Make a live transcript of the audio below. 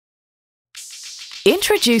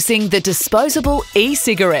Introducing the Disposable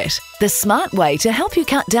E-Cigarette, the smart way to help you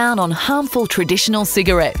cut down on harmful traditional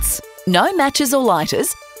cigarettes. No matches or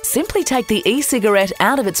lighters, simply take the e-cigarette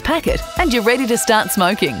out of its packet and you're ready to start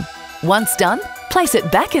smoking. Once done, place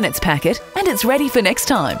it back in its packet and it's ready for next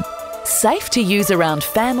time. Safe to use around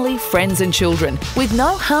family, friends and children, with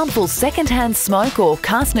no harmful second-hand smoke or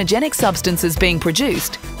carcinogenic substances being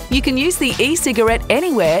produced. You can use the e-cigarette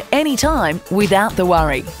anywhere, anytime, without the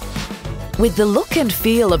worry. With the look and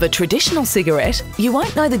feel of a traditional cigarette, you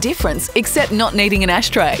won't know the difference except not needing an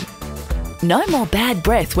ashtray. No more bad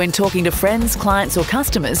breath when talking to friends, clients or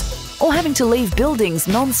customers, or having to leave buildings,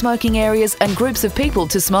 non-smoking areas and groups of people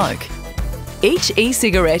to smoke. Each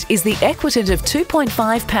e-cigarette is the equivalent of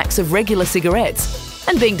 2.5 packs of regular cigarettes,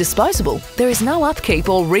 and being disposable, there is no upkeep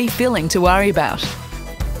or refilling to worry about.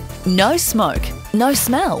 No smoke, no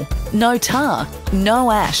smell, no tar, no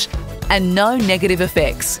ash, and no negative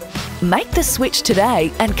effects. Make the switch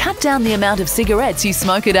today and cut down the amount of cigarettes you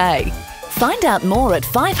smoke a day. Find out more at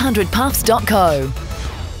 500puffs.co.